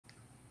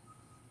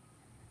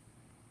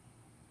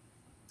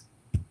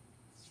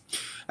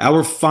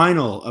Our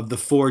final of the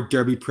 4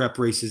 Derby prep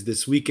races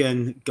this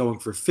weekend, going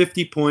for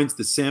 50 points.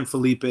 The San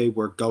Felipe,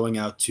 we're going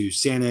out to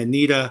Santa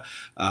Anita.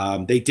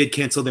 They did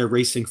cancel their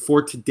racing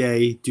for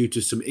today due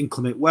to some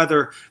inclement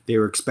weather. They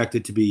were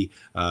expected to be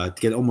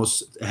get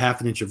almost a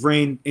half an inch of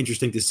rain.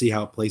 Interesting to see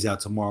how it plays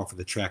out tomorrow for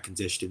the track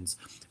conditions.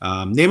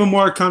 Name a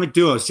more iconic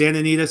duo: Santa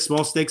Anita,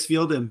 small stakes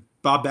field, and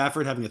Bob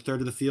Baffert having a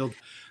third of the field.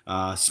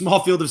 Small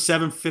field of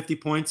 750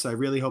 points. I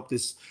really hope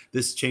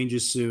this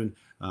changes soon.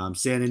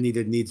 Santa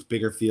Anita needs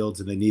bigger fields,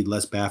 and they need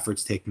less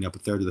Bafferts taking up a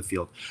third of the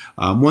field.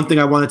 One thing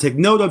I want to take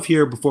note of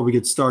here before we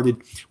get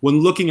started, when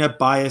looking at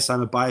bias,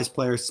 I'm a bias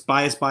player.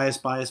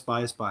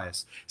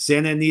 Bias.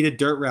 Santa Anita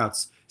dirt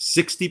routes,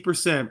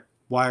 60%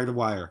 wire to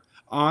wire.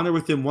 On or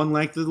within one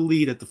length of the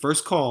lead at the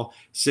first call,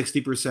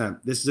 60%.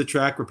 This is a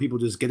track where people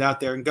just get out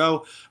there and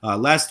go.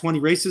 Last 20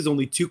 races,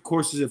 only 2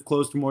 courses have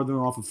closed to more than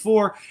off of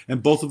 4,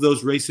 and both of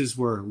those races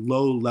were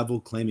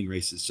low-level claiming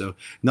races. So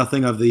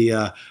nothing of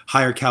the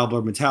higher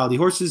caliber mentality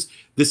horses.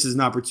 This is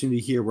an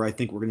opportunity here where I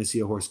think we're going to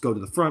see a horse go to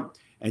the front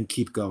and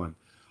keep going.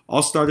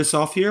 I'll start us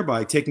off here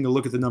by taking a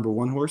look at the number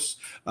 1 horse,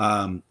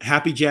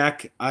 Happy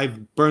Jack.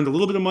 I've burned a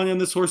little bit of money on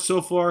this horse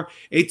so far.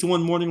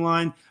 8-1 morning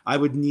line. I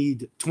would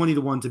need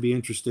 20-1 to be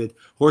interested.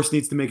 Horse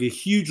needs to make a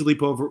huge leap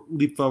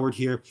forward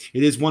here.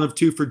 It is 1 of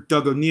 2 for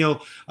Doug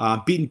O'Neill,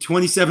 beaten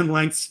 27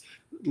 lengths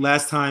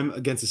last time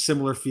against a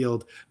similar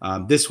field.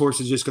 This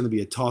horse is just going to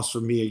be a toss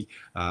for me.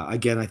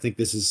 Again, I think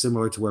this is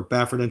similar to where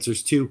Baffert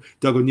enters 2.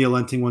 Doug O'Neill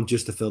entering 1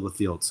 just to fill the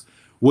fields.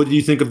 What do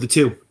you think of the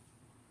 2?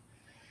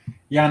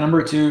 Yeah,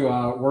 number 2,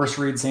 Worst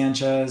Reed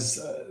Sanchez.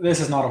 This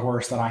is not a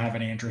horse that I have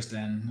any interest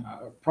in.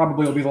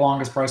 Probably will be the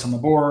longest price on the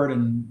board,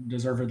 and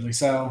deservedly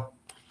so.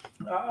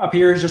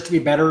 Appears just to be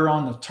better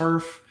on the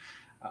turf.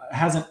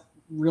 Hasn't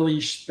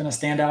really been a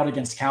standout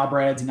against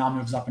Calbreds. He now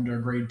moves up into a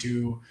grade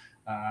 2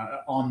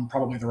 on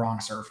probably the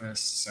wrong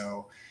surface.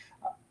 So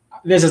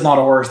this is not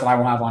a horse that I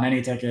will have on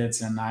any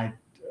tickets, and I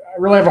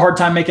really have a hard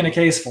time making a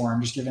case for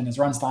him, just given his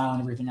run style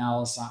and everything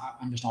else.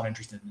 I'm just not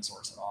interested in this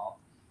horse at all.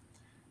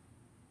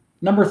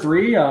 Number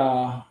 3,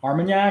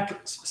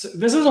 Armagnac. So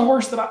this is a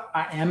horse that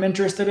I am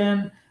interested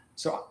in.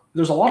 So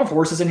there's a lot of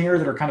horses in here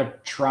that are kind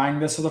of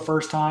trying this for the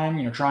first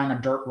time, trying a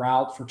dirt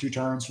route for 2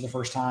 turns for the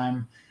first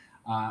time.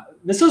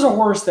 This is a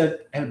horse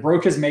that had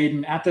broke his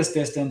maiden at this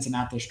distance and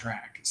at this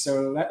track.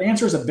 So that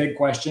answers a big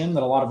question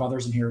that a lot of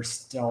others in here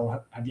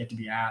still have yet to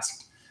be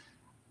asked.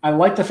 I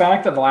like the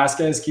fact that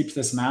Velasquez keeps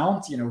this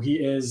mount. He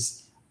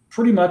is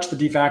pretty much the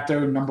de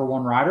facto number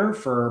 1 rider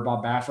for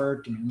Bob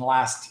Baffert. In the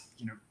last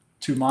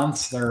 2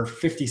 months, they're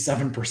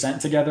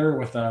 57% together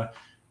with a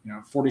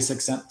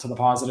 46 cent to the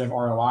positive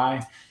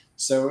ROI.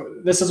 So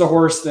this is a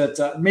horse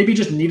that maybe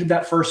just needed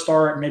that first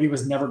start, maybe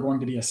was never going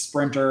to be a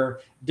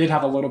sprinter, did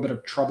have a little bit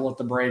of trouble at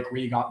the break where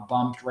he got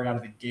bumped right out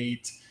of the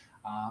gate.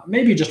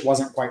 Maybe just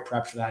wasn't quite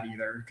prepped for that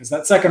either, because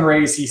that second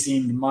race he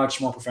seemed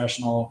much more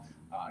professional,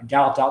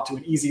 galloped out to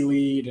an easy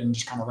lead and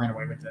just kind of ran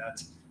away with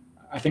that.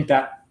 I think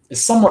that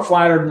is somewhat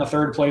flattered in the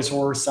 3rd place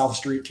horse. South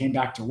Street came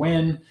back to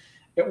win.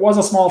 It was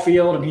a small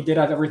field, and he did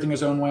have everything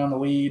his own way on the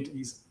lead.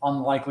 He's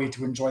unlikely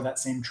to enjoy that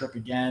same trip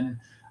again.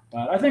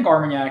 But I think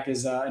Armagnac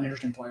is an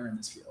interesting player in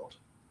this field.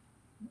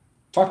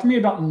 Talk to me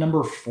about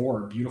number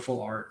 4, Beautiful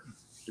Art.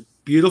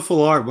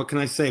 Beautiful Art. What can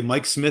I say?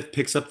 Mike Smith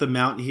picks up the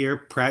mount here.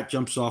 Pratt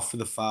jumps off for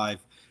the 5.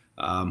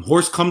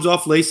 Horse comes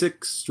off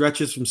Lasik,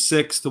 stretches from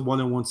 6 to 1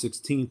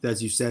 1/16,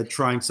 as you said,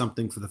 trying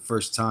something for the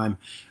first time.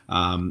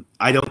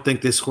 I don't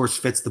think this horse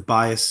fits the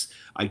bias.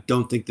 I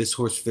don't think this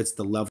horse fits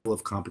the level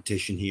of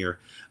competition here.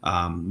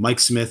 Mike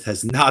Smith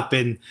has not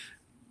been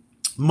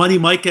Money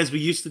Mike as we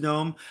used to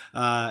know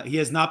him. He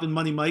has not been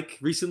Money Mike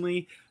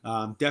recently.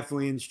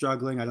 Definitely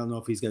struggling. I don't know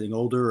if he's getting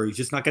older or he's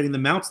just not getting the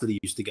mounts that he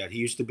used to get. He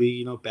used to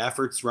be,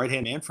 Baffert's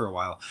right-hand man for a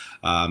while,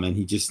 and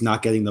he's just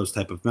not getting those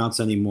type of mounts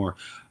anymore.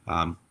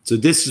 So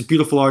this is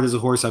Beautiful Art as a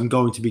horse I'm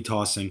going to be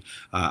tossing.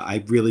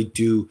 I really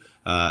do.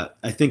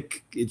 I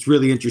think it's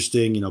really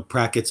interesting.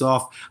 Pratt gets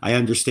off. I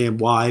understand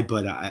why,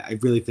 but I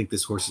really think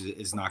this horse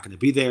is not going to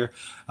be there.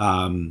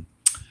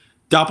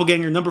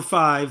 Doppelganger number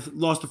 5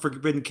 lost to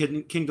Forbidden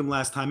Kingdom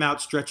last time out,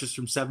 stretches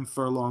from 7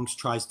 furlongs,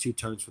 tries 2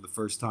 turns for the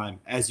first time.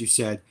 As you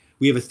said,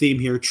 we have a theme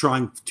here,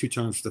 trying 2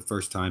 turns for the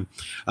first time.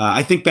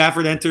 I think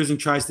Baffert enters and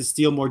tries to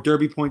steal more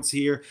Derby points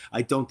here.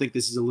 I don't think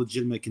this is a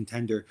legitimate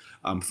contender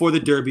for the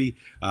Derby.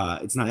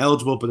 It's not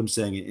eligible, but I'm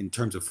saying in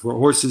terms of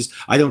horses,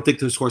 I don't think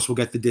this horse will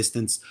get the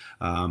distance.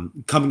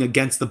 Coming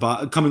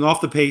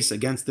off the pace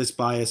against this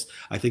bias,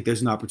 I think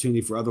there's an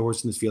opportunity for other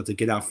horses in this field to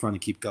get out front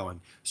and keep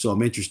going. So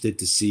I'm interested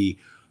to see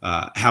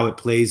how it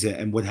plays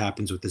and what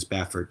happens with this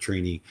Baffert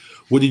trainee.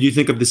 What did you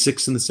think of the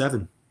 6 and the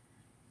 7?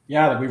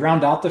 Yeah, we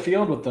round out the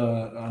field with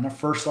the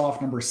first off,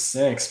 number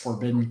 6,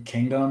 Forbidden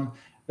Kingdom.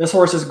 This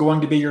horse is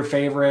going to be your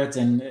favorite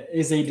and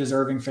is a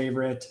deserving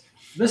favorite.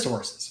 This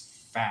horse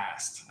is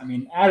fast. I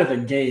mean, out of the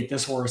gate,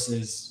 this horse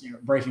is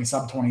breaking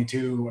sub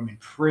 22. I mean,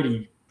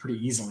 pretty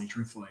easily,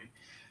 truthfully.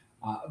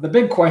 The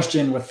big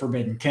question with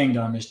Forbidden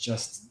Kingdom is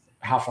just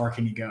how far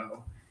can he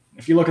go?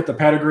 If you look at the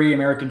pedigree,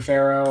 American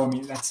Pharaoh, I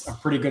mean, that's a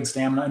pretty good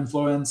stamina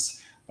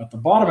influence. But the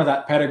bottom of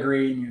that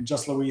pedigree,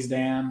 just Louise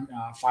Dam,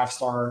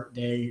 5-star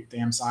day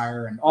dam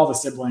sire, and all the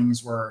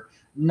siblings were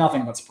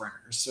nothing but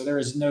sprinters. So there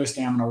is no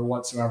stamina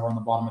whatsoever on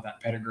the bottom of that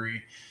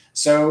pedigree.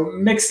 So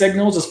mixed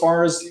signals as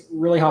far as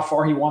really how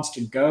far he wants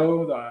to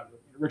go.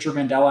 Richard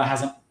Mandela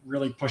hasn't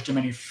really pushed him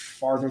any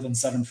farther than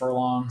 7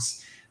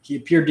 furlongs. He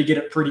appeared to get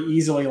it pretty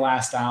easily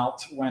last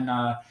out when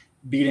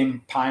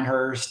beating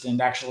Pinehurst and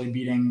actually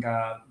beating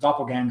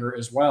Doppelganger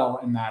as well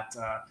in that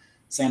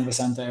San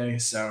Vicente.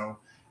 So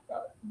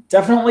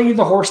definitely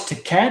the horse to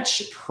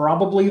catch,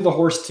 probably the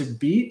horse to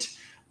beat,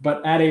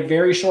 but at a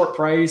very short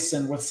price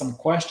and with some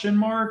question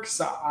marks,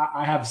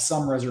 I have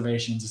some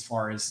reservations as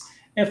far as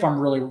if I'm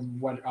really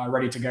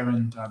ready to go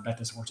and bet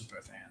this horse with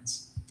both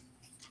hands.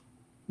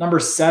 Number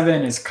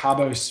 7 is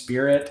Cabo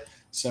Spirit.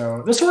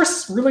 So this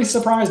horse really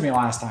surprised me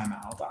last time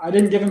out. I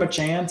didn't give him a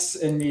chance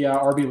in the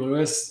RB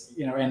Lewis,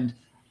 and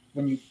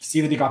when you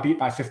see that he got beat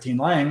by 15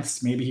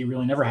 lengths, maybe he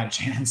really never had a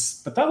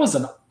chance. But that was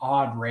an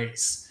odd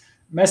race.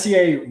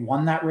 Messier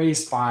won that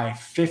race by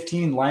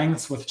 15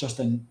 lengths with just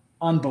an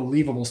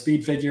unbelievable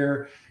speed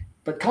figure.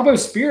 But Cabo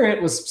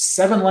Spirit was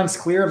 7 lengths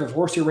clear of the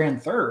horse who ran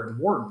third,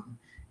 Wharton.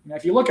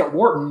 If you look at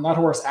Wharton, that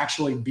horse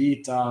actually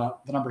beat the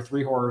number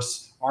 3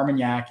 horse,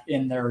 Armagnac,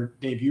 in their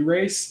debut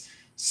race.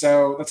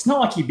 So it's not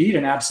like he beat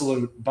an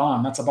absolute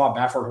bum. That's a Bob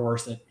Baffert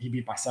horse that he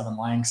beat by 7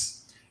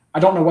 lengths. I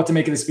don't know what to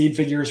make of the speed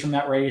figures from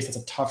that race. It's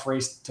a tough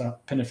race to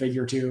pin a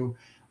figure to.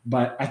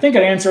 But I think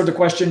it answered the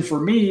question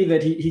for me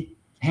that he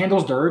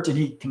handles dirt and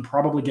he can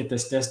probably get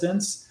this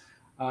distance.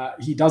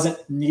 He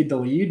doesn't need the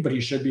lead, but he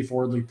should be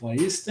forwardly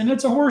placed. And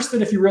it's a horse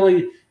that if you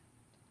really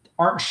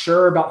aren't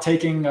sure about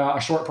taking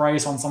a short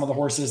price on some of the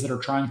horses that are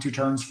trying 2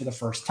 turns for the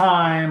first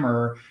time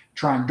or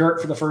trying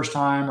dirt for the first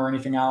time or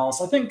anything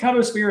else, I think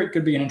Cabo Spirit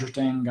could be an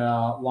interesting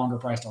longer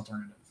priced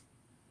alternative.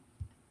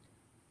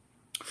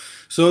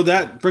 So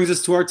that brings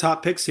us to our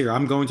top picks here.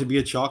 I'm going to be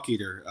a chalk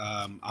eater.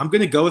 I'm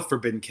going to go with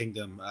Forbidden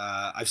Kingdom.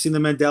 I've seen the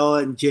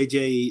Mandela and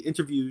JJ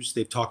interviews.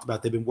 They've talked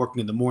about they've been working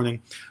in the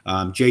morning.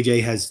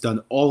 JJ has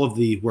done all of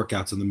the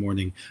workouts in the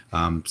morning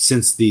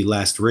since the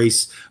last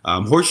race.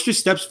 Horse just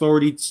steps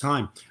forward each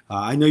time.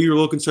 I know you're a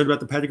little concerned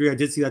about the pedigree. I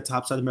did see that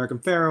top side American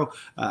Pharoah.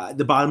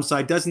 The bottom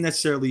side doesn't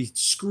necessarily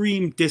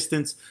scream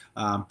distance,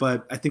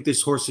 but I think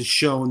this horse has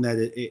shown that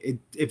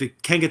if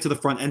it can get to the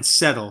front and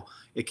settle,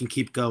 it can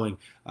keep going.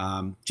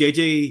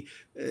 JJ,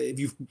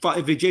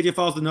 if JJ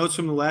follows the notes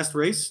from the last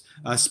race,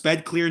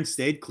 sped clear and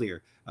stayed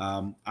clear.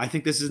 I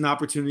think this is an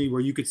opportunity where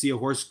you could see a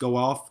horse go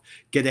off,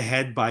 get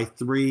ahead by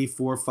 3,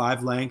 4,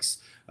 5 lengths,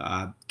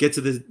 get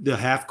to the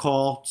half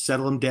call,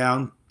 settle him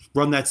down,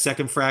 run that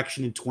second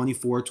fraction in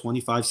 24,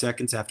 25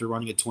 seconds after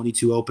running a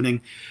 22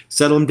 opening,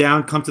 settle him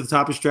down, come to the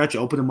top of stretch,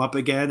 open him up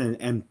again,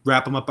 and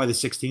wrap him up by the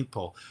 16th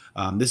pole.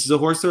 This is a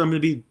horse that I'm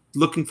going to be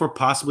looking for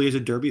possibly as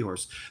a Derby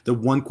horse. The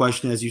one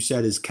question, as you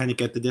said, is can it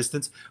get the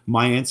distance?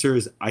 My answer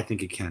is I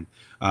think it can.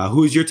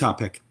 Who is your top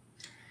pick?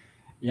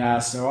 Yeah,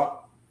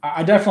 so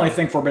I definitely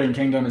think Forbidden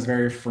Kingdom is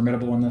very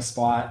formidable in this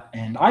spot,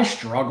 and I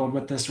struggled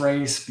with this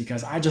race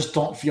because I just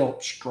don't feel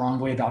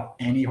strongly about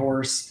any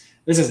horse.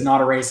 This is not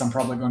a race I'm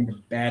probably going to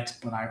bet,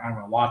 but I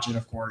will watch it,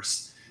 of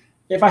course.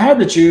 If I had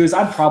to choose,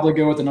 I'd probably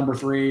go with the number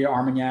 3,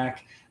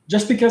 Armagnac,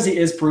 just because he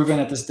is proven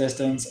at this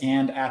distance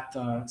and at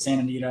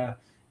Santa Anita.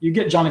 You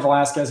get Johnny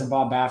Velasquez and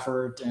Bob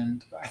Baffert,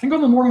 and I think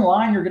on the morning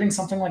line, you're getting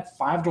something like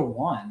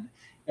 5-1.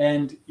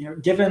 And,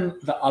 given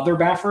the other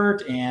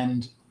Baffert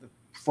and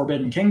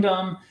Forbidden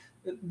Kingdom,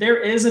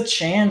 there is a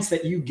chance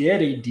that you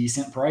get a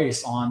decent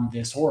price on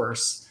this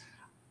horse.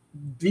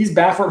 These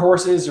Baffert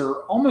horses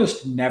are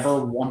almost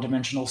never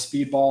one-dimensional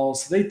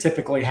speedballs. They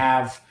typically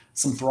have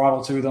some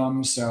throttle to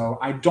them, so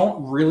I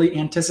don't really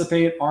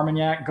anticipate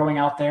Armagnac going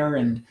out there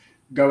and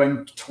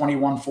going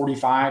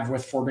 21-45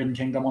 with Forbidden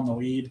Kingdom on the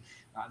lead.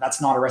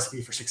 That's not a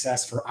recipe for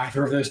success for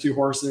either of those 2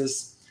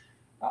 horses.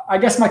 I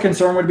guess my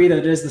concern would be that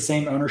it is the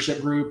same ownership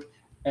group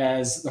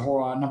as the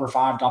number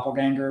 5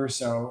 Doppelganger,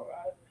 so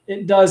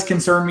it does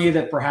concern me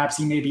that perhaps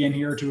he may be in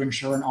here to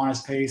ensure an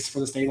honest pace for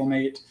the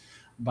stablemate.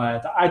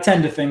 But I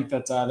tend to think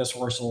that this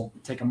horse will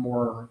take a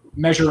more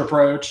measured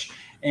approach.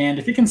 And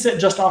if he can sit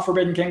just off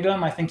Forbidden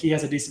Kingdom, I think he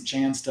has a decent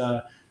chance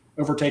to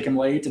overtake him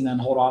late and then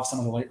hold off some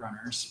of the late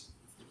runners.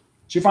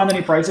 Did you find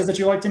any prices that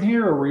you liked in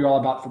here, or were you all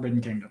about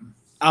Forbidden Kingdom?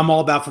 I'm all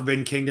about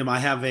Forbidden Kingdom. I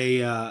have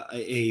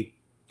a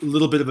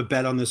little bit of a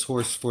bet on this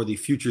horse for the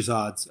futures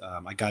odds.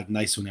 I got a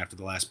nice one after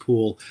the last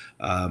pool.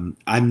 I'm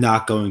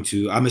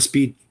a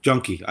speed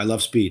junkie. I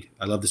love speed.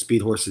 I love the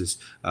speed horses.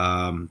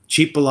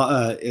 Cheap,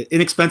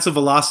 inexpensive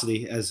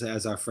velocity,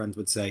 as our friends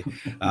would say.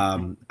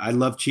 I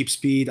love cheap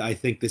speed. I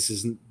think this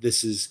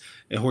is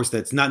a horse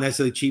that's not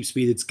necessarily cheap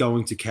speed. It's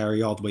going to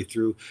carry all the way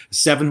through.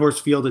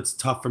 7-horse field, it's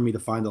tough for me to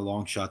find a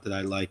long shot that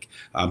I like.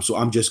 So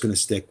I'm just going to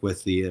stick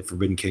with the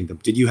Forbidden Kingdom.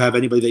 Did you have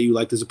anybody that you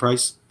liked as a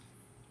price?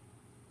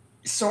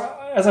 So,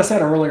 as I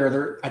said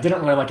earlier, I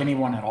didn't really like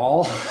anyone at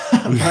all.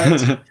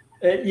 But,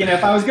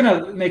 if I was going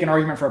to make an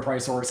argument for a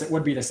price horse, it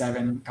would be the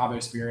 7, Cabo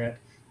Spirit,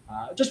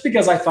 just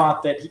because I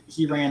thought that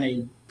he ran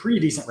a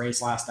pretty decent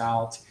race last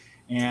out.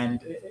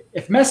 And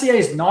if Messier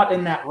is not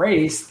in that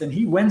race, then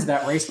he wins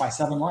that race by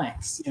 7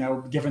 lengths,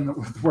 given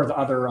where the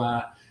other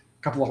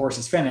couple of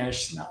horses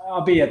finished,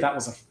 albeit that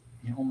was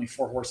only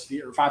 4-horse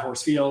field or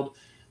 5-horse field.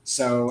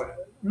 So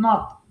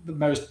not the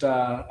most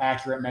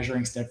accurate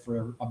measuring stick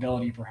for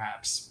ability,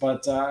 perhaps.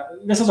 But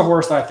this is a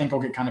horse that I think will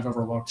get kind of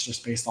overlooked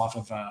just based off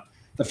of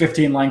the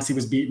 15 lengths he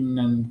was beaten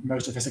and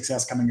most of his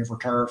success coming over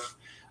turf.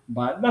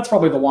 But that's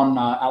probably the one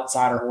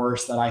outsider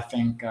horse that I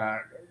think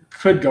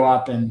could go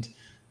up and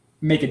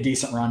make a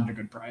decent run at a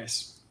good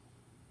price.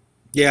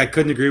 Yeah, I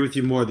couldn't agree with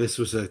you more. This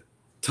was a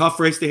tough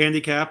race to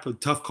handicap, a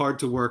tough card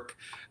to work.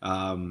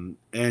 And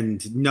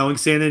knowing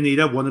Santa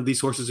Anita, one of these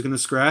horses is going to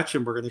scratch,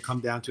 and we're going to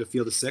come down to a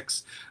field of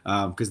 6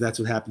 because that's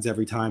what happens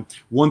every time.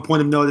 One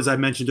point of note, as I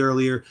mentioned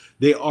earlier,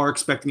 they are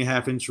expecting a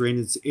half-inch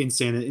rain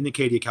in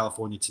Acadia,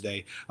 California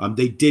today.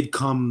 They did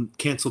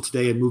cancel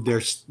today and move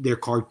their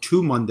card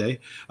to Monday.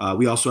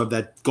 We also have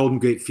that Golden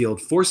Gate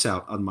Field force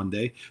out on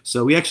Monday.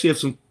 So we actually have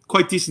some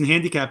quite decent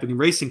handicapping and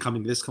racing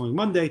coming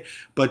Monday,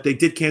 but they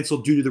did cancel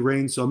due to the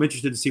rain. So I'm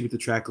interested to see what the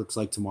track looks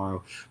like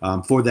tomorrow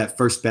for that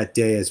first bet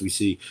day as we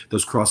see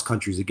those cross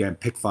countries again,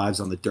 pick 5s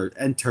on the dirt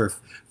and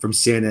turf from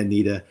Santa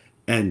Anita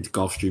and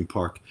Gulfstream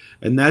Park.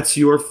 And that's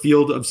your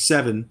field of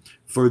 7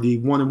 for the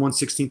 1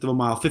 1/16 of a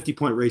mile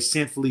 50-point race,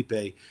 San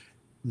Felipe,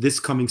 this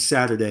coming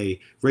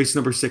Saturday, race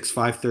number 6,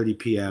 5:30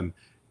 p.m.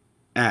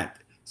 at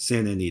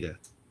Santa Anita.